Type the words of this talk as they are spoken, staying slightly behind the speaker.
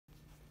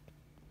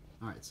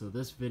Alright, so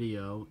this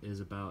video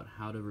is about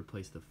how to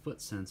replace the foot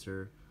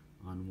sensor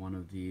on one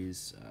of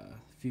these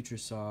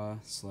FutureSaw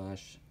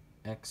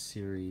 /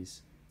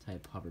 X-Series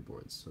type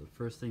hoverboards. So the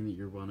first thing that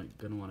you're going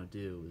to want to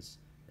do is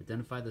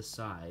identify the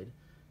side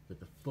that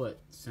the foot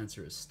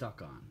sensor is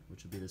stuck on,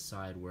 which will be the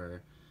side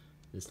where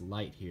this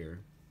light here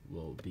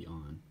will be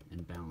on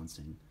and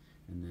balancing.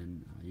 And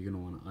then you're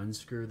going to want to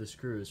unscrew the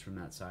screws from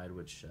that side,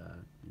 which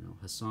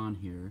Hassan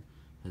here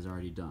has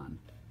already done.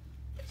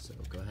 So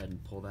go ahead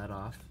and pull that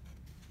off.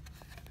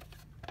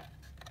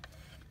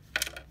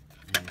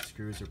 And the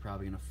screws are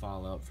probably going to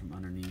fall out from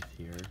underneath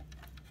here.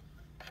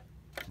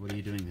 What are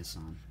you doing,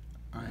 Hassan?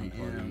 I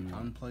am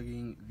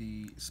unplugging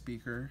the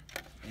speaker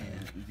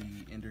and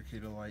the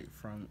indicator light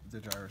from the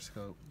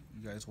gyroscope.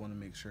 You guys want to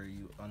make sure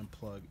you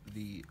unplug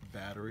the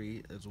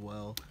battery as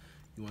well.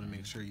 You want to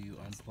make sure you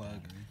unplug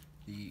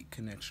the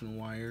connection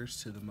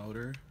wires to the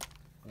motor.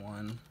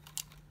 1,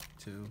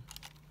 2,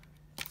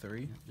 3.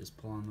 Yep, just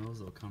pull on those,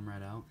 they'll come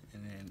right out.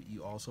 And then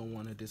you also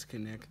want to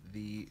disconnect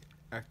the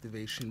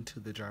activation to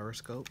the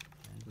gyroscope,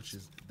 which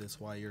is this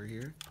wire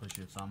here. Push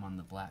your thumb on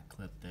the black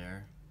clip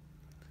there.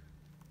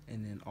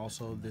 And then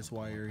also this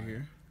wire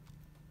here.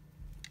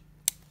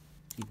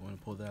 You want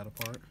to pull that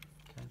apart.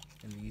 Okay.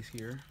 And these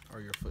here are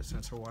your foot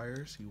sensor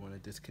wires. You want to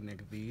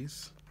disconnect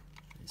these.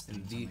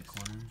 And these in the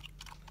corner.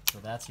 So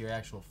that's your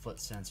actual foot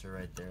sensor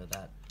right there.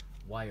 That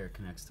wire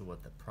connects to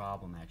what the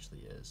problem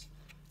actually is.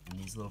 And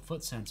these little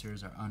foot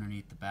sensors are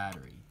underneath the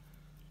battery.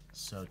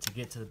 So to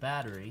get to the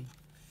battery,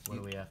 what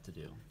do we have to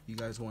do? You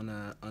guys want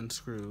to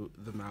unscrew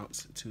the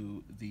mounts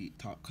to the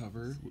top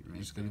cover.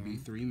 There's going to be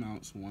 3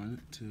 mounts,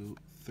 1, 2,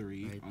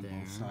 3 right on there,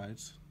 both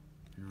sides.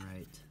 And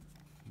right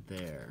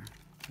there.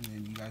 And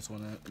then you guys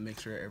want to make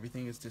sure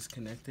everything is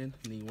disconnected.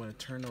 And then you want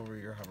to turn over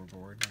your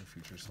hoverboard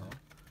in FutureSaw.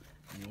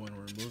 And you want to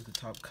remove the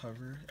top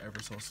cover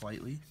ever so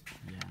slightly.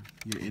 Yeah.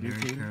 Your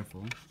indicator. Very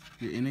careful.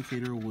 Your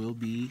indicator will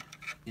be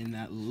in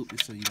that loop,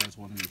 so you guys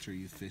want to make sure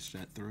you fish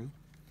that through.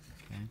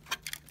 Okay.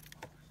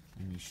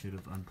 And you should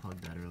have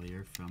unplugged that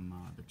earlier from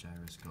the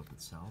gyroscope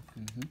itself.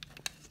 Okay.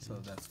 So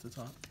that's the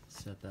top.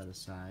 Set that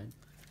aside.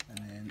 And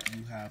then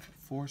you have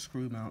 4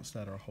 screw mounts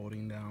that are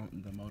holding down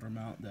the motor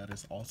mount that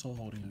is also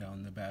holding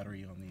down the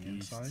battery on the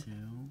inside. These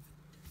two.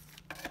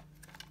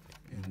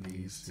 And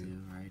these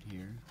two right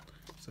here.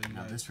 So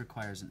now this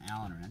requires an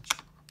Allen wrench. Do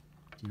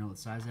you know what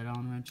size that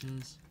Allen wrench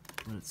is?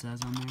 What it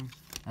says on there?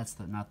 That's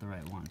not the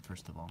right one,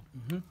 first of all.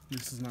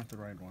 This is not the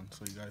right one,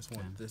 so you guys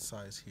want this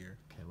size here.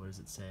 Okay, what does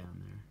it say on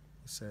there?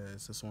 It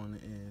says this one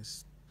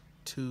is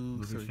 2,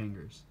 Move 3. your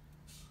fingers.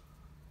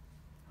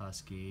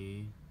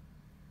 Husky.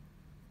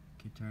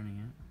 Keep turning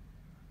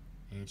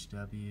it.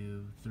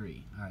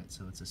 HW3. Alright,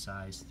 so it's a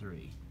size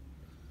 3.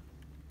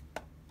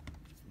 And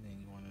then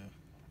you want to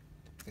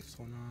take this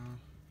one off.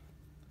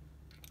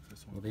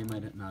 This one well, they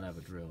might not have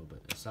a drill, but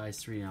a size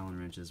 3 Allen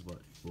wrench is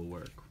what will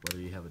work,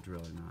 whether you have a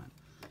drill or not.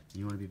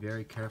 You want to be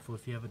very careful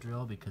if you have a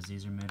drill because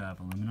these are made out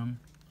of aluminum.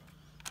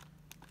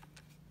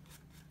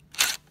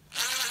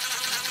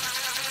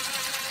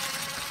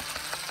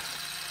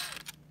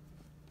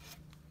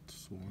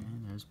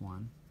 And there's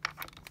one.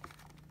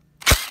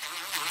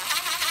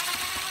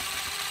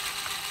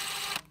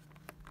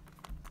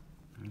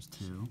 There's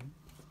 2.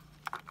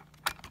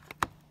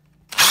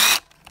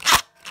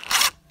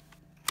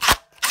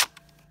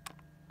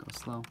 Go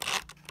slow.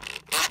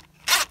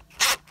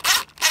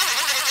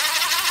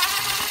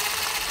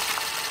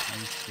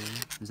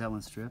 Is that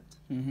one stripped?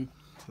 So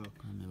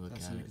let me look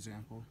that's at an it.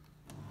 example.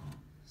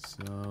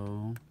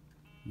 So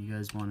you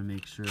guys want to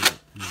make sure that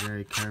you're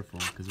very careful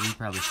because we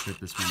probably stripped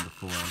this one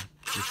before.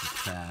 This is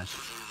trash.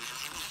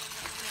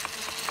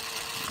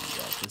 We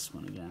got this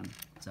one again.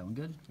 Is that one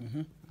good?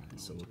 Alright,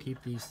 so we'll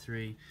keep these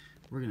 3.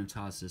 We're going to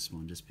toss this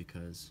one just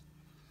because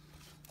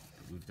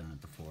we've done it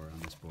before on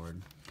this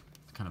board.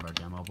 It's kind of our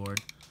demo board.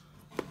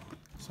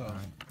 So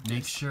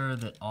make sure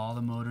that all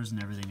the motors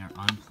and everything are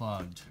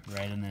unplugged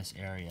right in this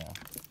area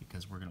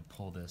because we're going to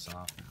pull this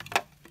off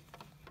now.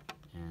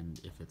 And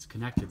if it's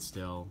connected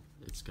still,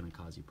 it's going to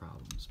cause you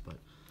problems.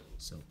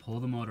 So pull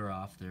the motor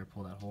off there,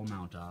 pull that whole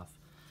mount off.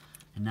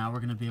 And now we're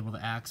going to be able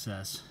to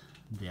access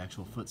the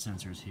actual foot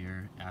sensors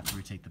here after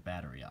we take the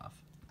battery off.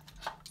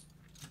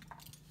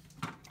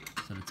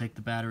 So to take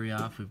the battery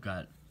off, we've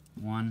got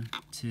 1,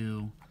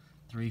 2,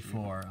 3,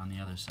 4 on the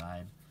other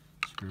side,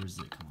 screws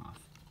that come off.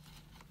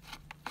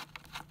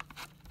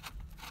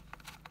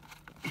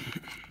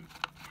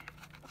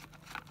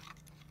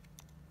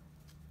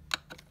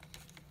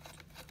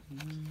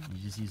 You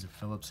just use a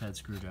Phillips head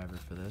screwdriver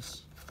for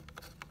this,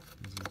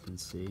 as you can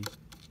see,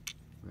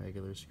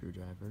 regular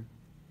screwdriver.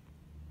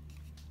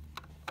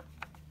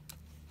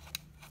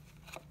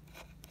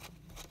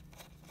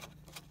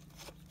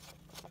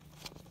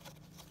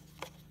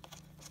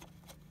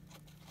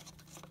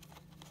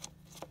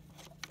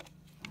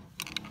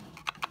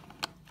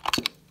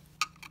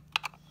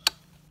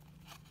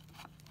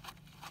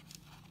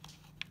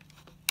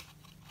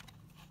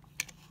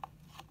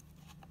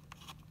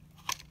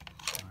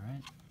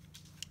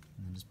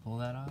 Pull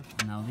that off.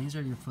 Now these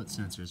are your foot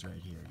sensors right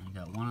here. You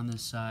got one on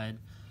this side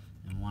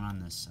and one on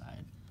this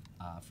side.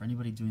 For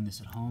anybody doing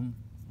this at home,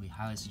 we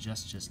highly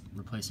suggest just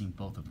replacing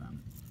both of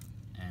them.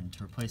 And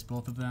to replace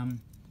both of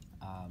them,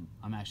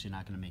 I'm actually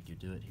not going to make you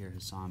do it here,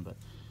 Hassan, but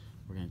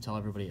we're going to tell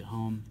everybody at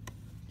home,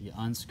 you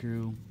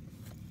unscrew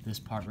this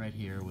part right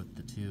here with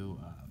the two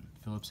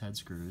Phillips head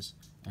screws,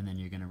 and then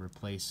you're going to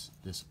replace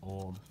this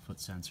old foot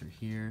sensor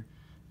here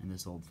and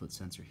this old foot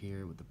sensor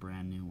here with the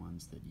brand new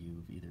ones that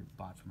you've either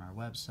bought from our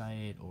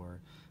website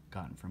or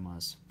gotten from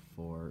us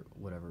for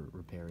whatever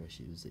repair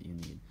issues that you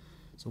need.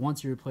 So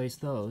once you replace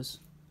those,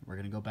 we're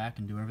going to go back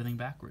and do everything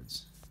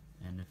backwards.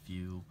 And if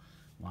you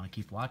want to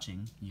keep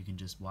watching, you can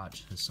just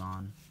watch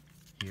Hassan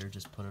here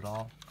just put it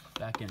all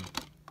back in.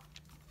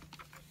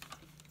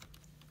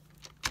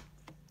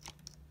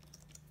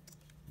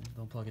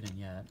 Don't plug it in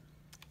yet.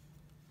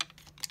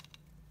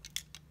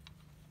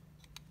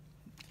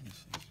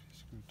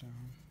 Screw down.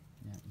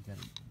 Yeah, you got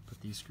to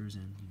put these screws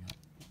in. You got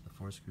the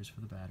 4 screws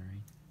for the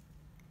battery.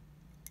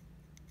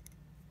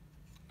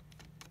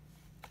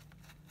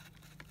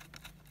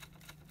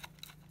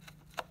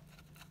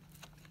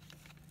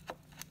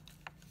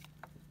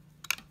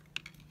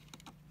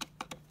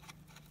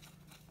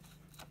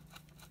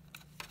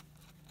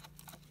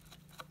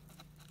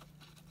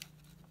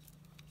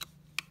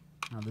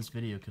 Now this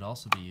video could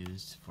also be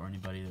used for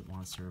anybody that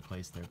wants to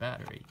replace their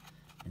battery.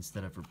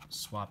 Instead of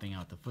swapping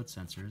out the foot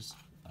sensors,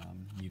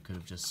 you could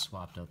have just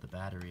swapped out the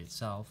battery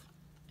itself,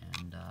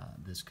 and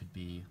this could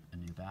be a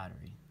new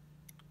battery.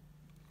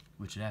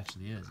 Which it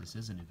actually is. This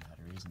is a new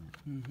battery, isn't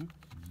it? Mm-hmm.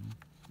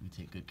 We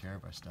take good care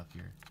of our stuff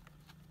here.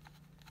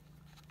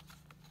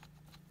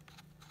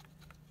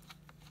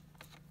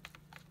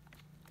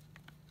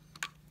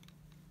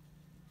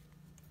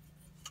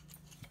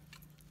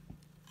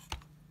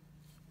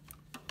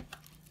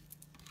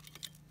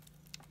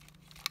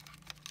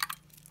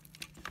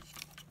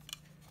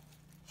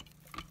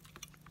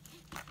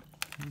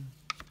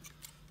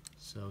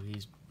 So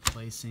he's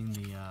placing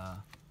the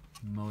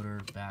motor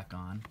back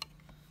on,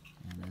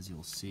 and as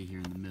you'll see here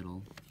in the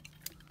middle,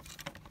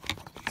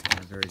 it's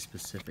kind of very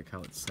specific how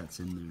it sets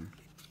in there.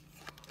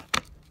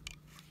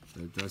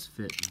 So it does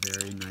fit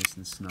very nice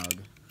and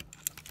snug.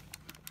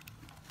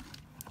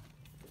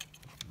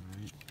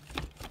 Alright,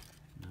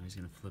 now he's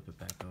going to flip it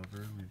back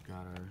over. We've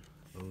got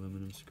our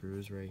aluminum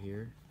screws right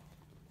here.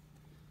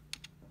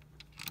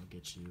 I'll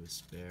get you a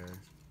spare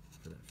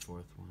for that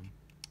 4th one.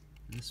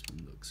 This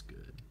one looks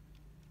good.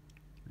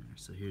 There,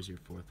 so here's your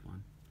 4th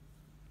one.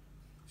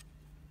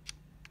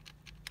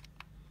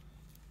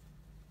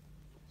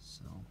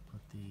 So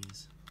put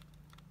these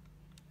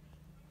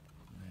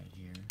right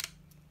here.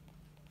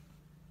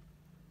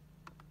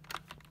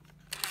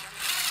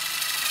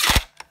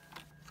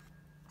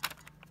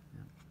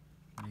 Yep.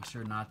 Make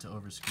sure not to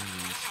overscrew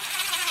these.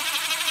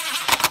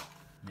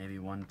 Maybe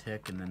one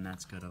tick and then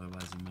that's good,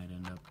 otherwise you might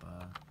end up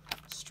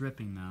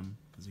stripping them,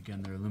 because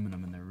again they're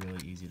aluminum and they're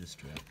really easy to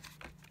strip.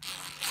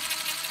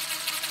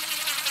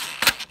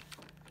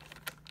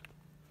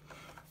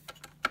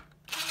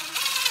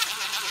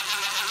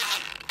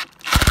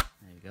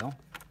 Go.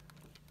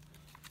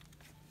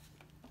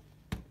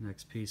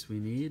 Next piece we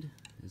need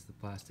is the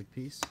plastic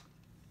piece.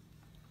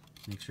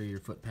 Make sure your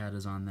foot pad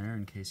is on there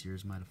in case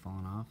yours might have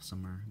fallen off.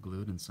 Some are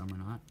glued and some are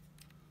not.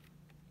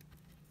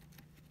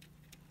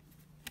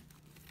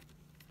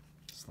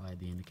 Slide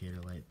the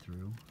indicator light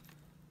through.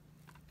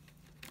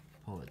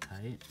 Pull it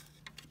tight.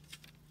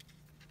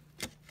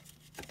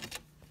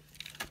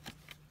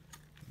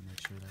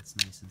 Make sure that's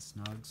nice and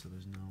snug so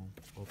there's no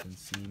open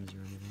seams or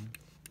anything.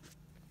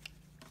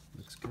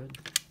 Looks good.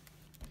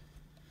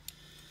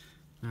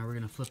 Now we're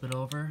going to flip it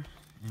over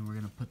and we're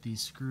going to put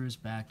these screws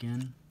back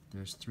in.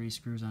 There's 3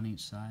 screws on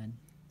each side.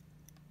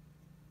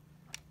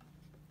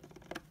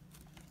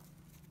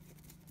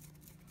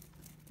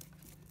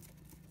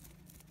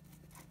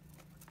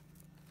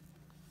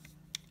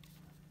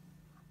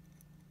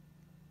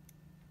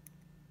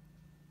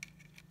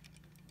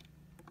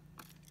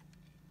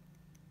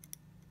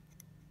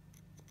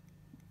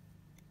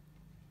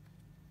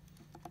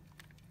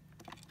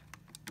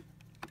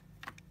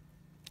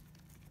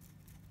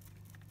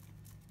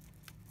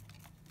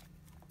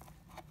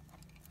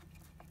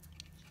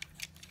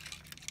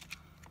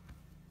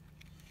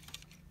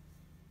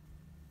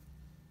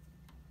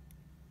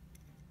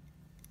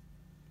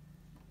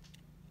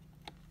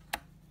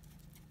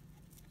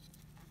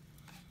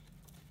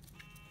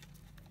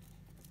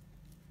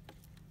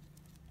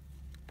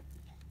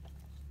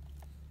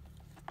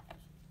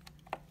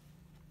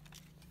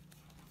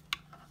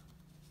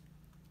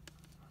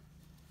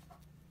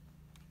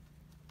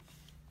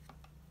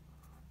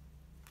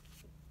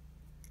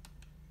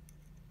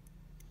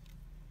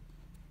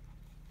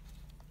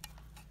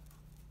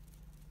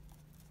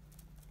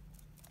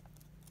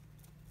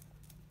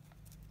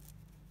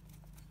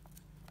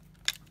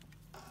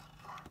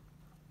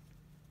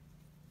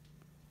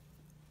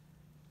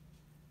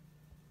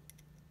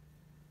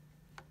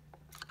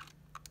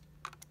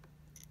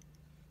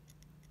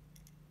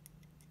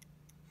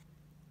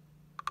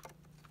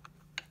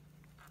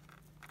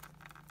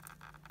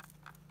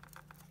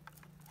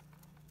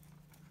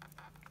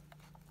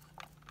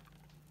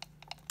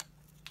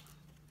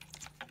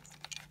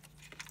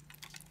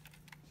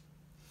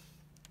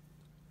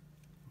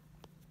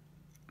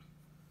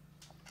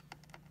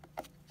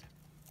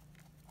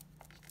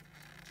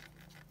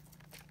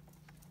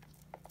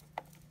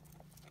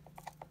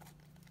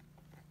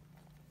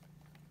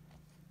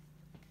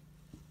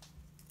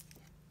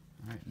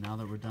 now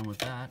that we're done with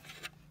that,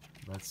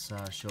 let's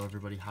show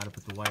everybody how to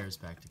put the wires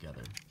back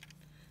together.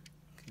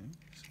 Okay,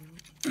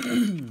 so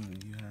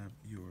you have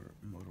your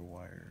motor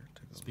wire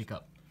to go. Speak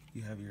up.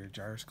 You have your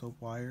gyroscope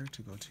wire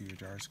to go to your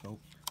gyroscope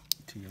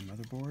to your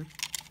motherboard.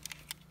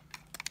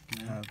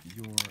 You have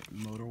your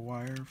motor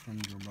wire from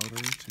your motor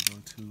to go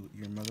to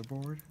your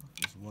motherboard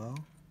as well.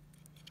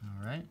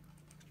 All right.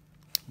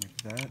 Like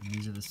that. And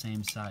these are the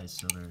same size,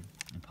 so they're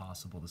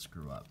impossible to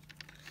screw up.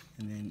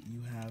 And then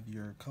you have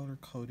your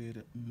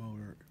color-coded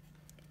motor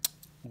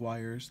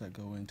wires that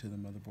go into the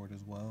motherboard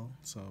as well.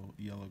 So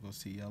yellow goes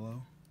to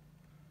yellow.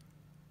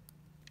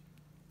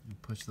 You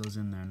push those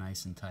in there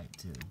nice and tight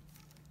too.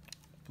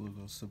 Blue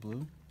goes to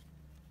blue.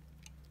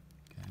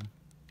 Okay.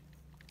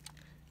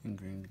 And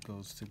green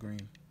goes to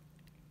green.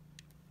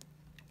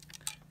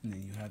 And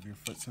then you have your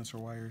foot sensor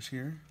wires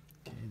here.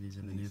 Okay, these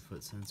are the new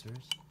foot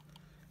sensors.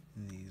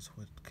 And these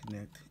would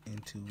connect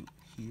into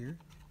here.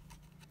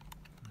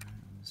 Alright,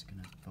 I'm just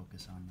going to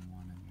focus on the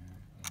one in your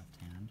left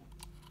hand.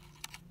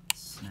 It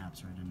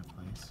snaps right into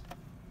place.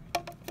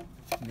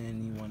 And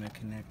then you want to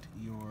connect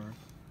your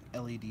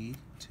LED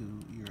to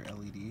your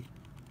LED.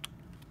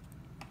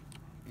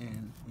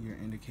 And your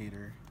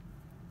indicator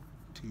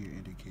to your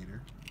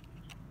indicator.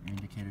 Your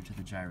indicator to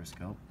the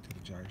gyroscope. To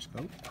the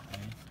gyroscope.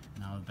 Okay,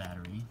 now the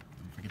battery.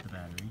 Don't forget the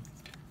battery.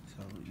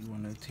 So you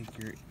want to take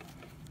your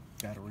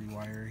battery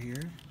wire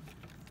here,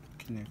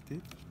 connect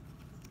it,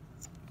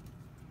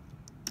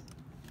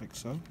 like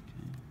so. Okay,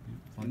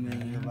 yep, And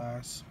then your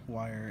last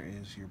wire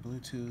is your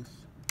Bluetooth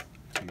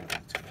to your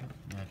Bluetooth.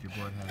 Yeah, if your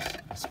board has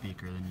a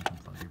speaker, then you can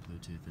plug your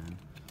Bluetooth in.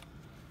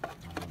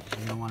 You're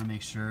going to want to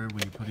make sure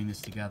when you're putting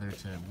this together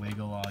to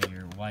wiggle all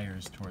your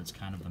wires towards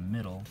kind of the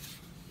middle.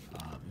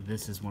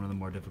 This is one of the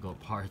more difficult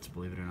parts,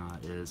 believe it or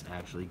not, is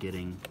actually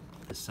getting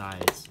the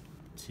sides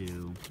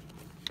to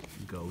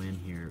go in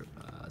here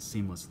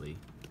seamlessly.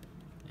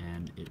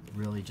 And it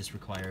really just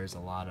requires a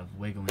lot of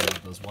wiggling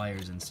of those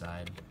wires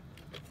inside.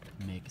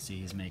 See,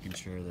 he's making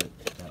sure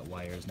that that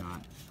wire is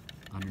not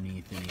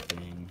underneath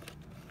anything.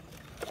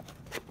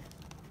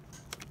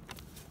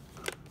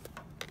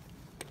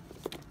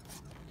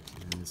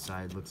 And the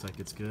side looks like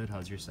it's good.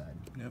 How's your side?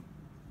 Yep.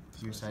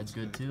 Your side's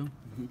good too?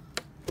 Mm-hmm.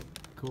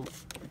 Cool.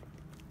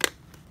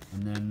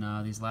 And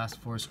then these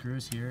last 4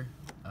 screws here,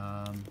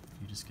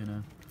 you're just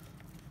gonna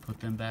put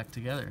them back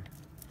together.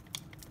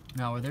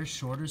 Now, are there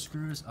shorter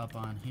screws up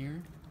on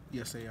here?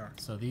 Yes, they are.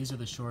 So these are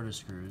the shorter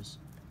screws,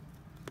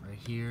 right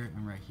here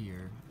and right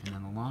here, and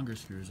then the longer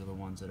screws are the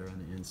ones that are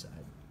on the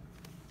inside.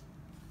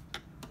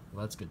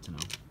 Well, that's good to know.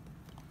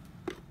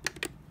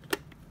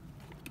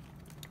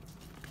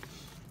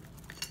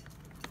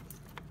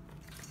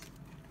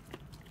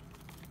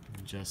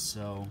 And just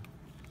so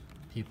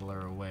people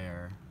are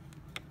aware,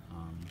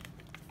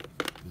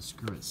 the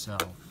screw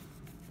itself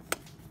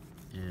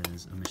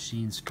is a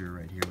machine screw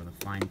right here with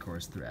a fine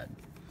coarse thread.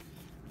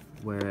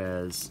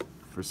 Whereas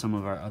for some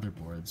of our other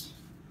boards,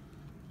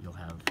 you'll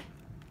have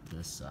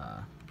this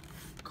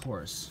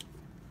coarse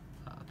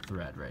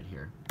thread right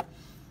here.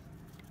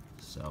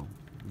 So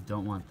we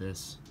don't want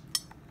this.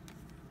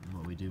 And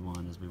what we do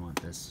want is we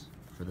want this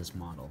for this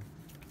model.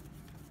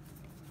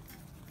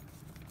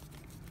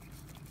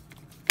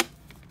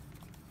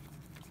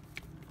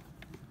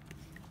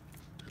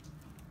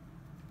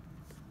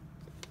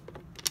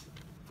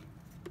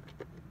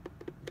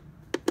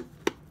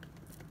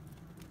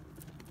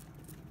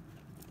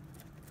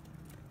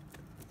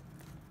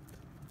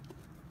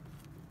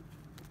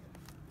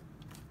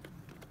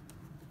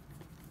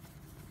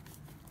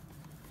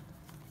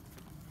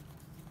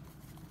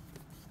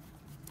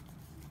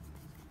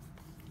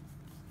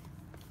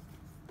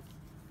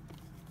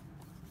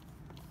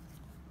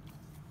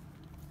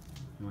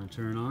 You want to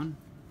turn it on?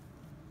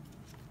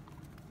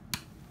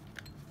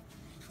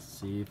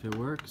 See if it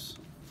works.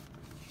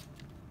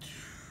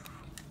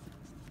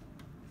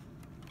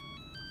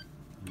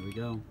 There we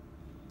go.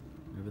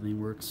 Everything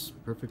works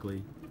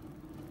perfectly.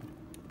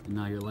 And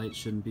now your light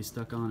shouldn't be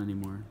stuck on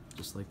anymore,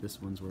 just like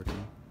this one's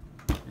working.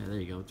 Yeah, there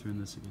you go. Turn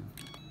this again.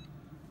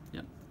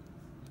 Yep.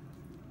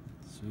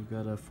 So we've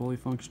got a fully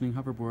functioning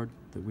hoverboard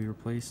that we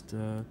replaced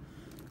the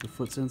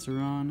foot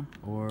sensor on,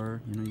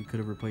 or you could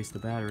have replaced the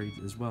battery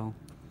as well.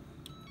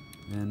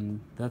 And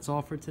that's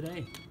all for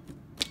today.